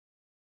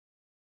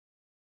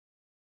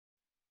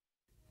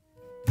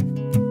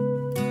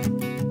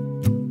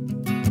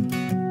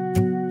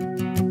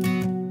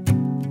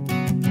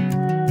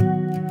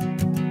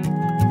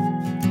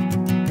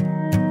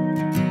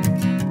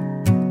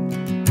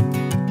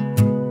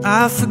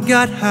I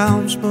forgot how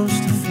I'm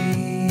supposed to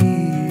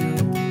feel.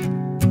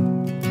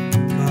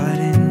 Caught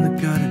in the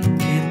gutter,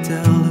 can't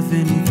tell if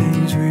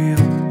anything's real.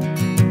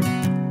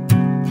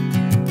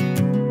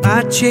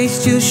 I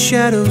chased your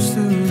shadows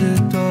through the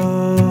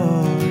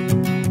dark,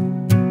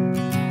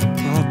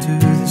 fall to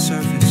the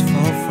surface,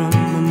 fall from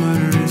a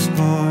murderous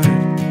heart.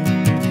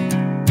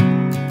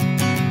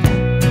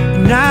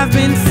 And I've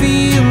been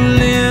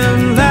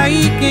feeling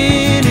like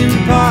an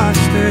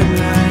imposter,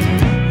 like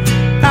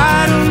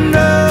I don't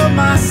know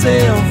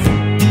myself.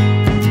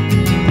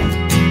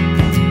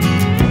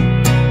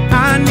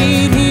 I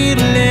need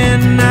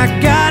healing, I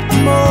got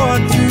more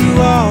to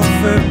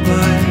offer,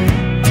 but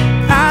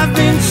I've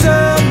been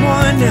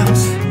someone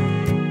else.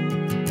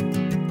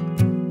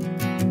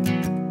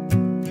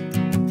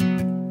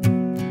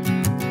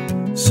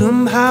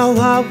 Somehow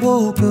I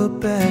woke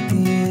up at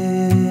the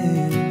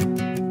end,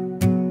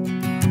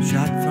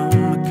 shot from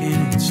a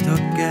cannon,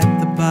 stuck at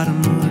the bottom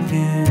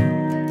again.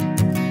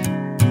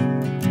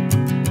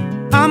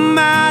 I'm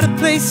out of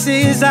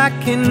places I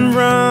can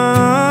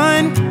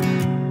run,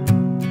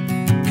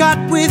 caught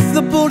with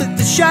the bullet,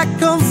 the shot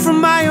come from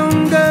my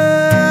own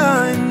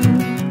gun.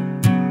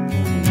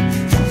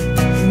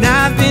 And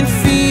I've been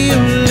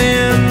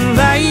feeling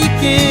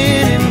like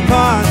an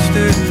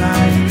imposter,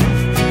 like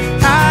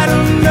I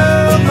don't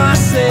know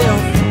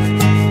myself.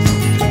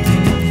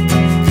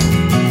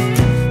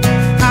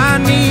 I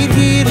need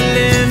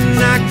healing,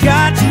 I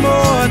got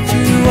more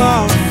to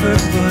offer,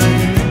 but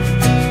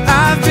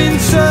I've been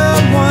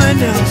someone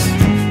else.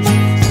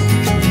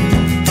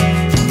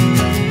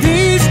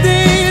 These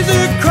days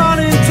are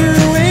crawling to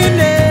an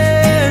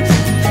end.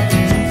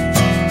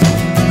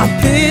 I'm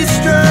pissed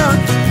drunk,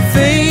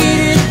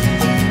 faded,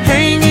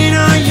 hanging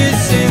on your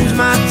sins.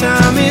 My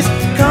time has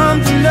come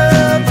to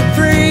love,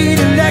 afraid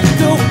to let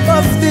go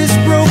of this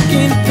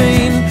broken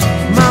pain.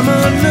 Mama,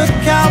 look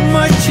how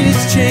much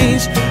it's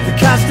changed. The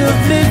cost of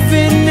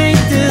living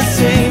ain't the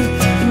same.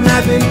 And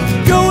I've been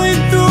going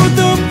through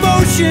the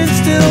motions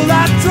till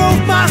I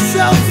drove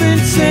myself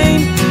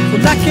insane.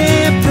 Well, I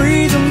can't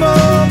breathe a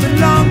moment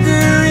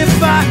longer if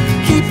I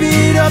keep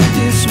it up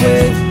this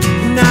way.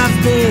 And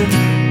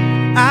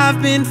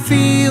I've been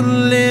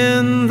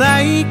feeling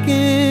like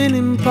an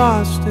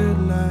imposter,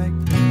 like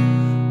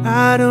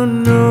I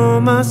don't know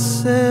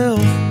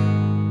myself.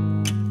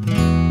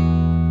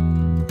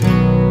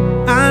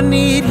 I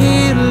need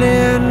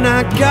healing,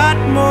 I got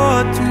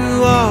more to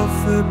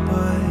offer,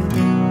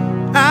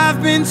 but I've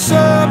been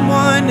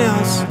someone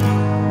else.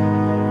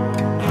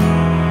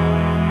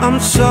 I'm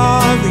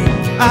sorry,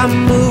 I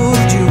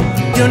moved you,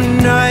 you're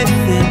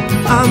nothing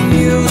I'm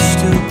used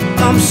to.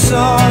 I'm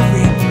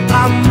sorry,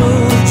 I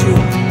moved you,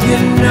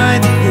 you're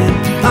nothing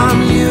I'm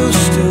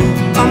used to.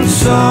 I'm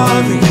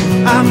sorry,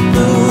 I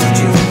moved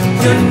you,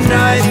 you're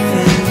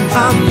nothing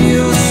I'm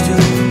used to.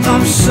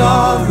 I'm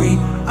sorry,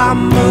 I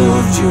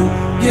moved you,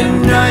 you're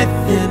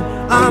nothing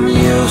I'm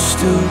used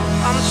to.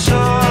 I'm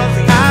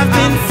sorry, I've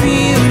been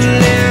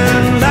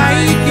feeling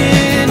like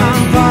an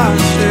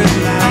imposter.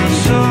 I'm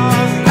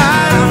sorry, I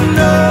don't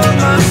know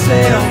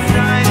myself.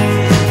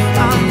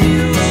 I'm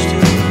used to.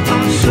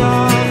 I'm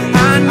sorry,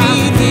 I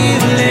need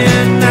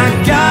healing, I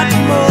got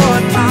more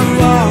to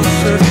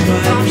offer,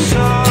 but I'm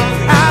sorry,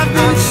 I've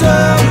been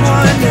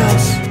someone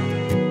else.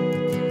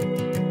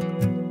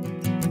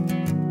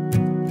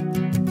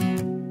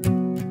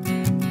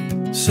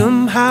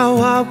 Somehow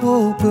I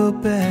woke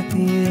up at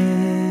the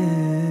end,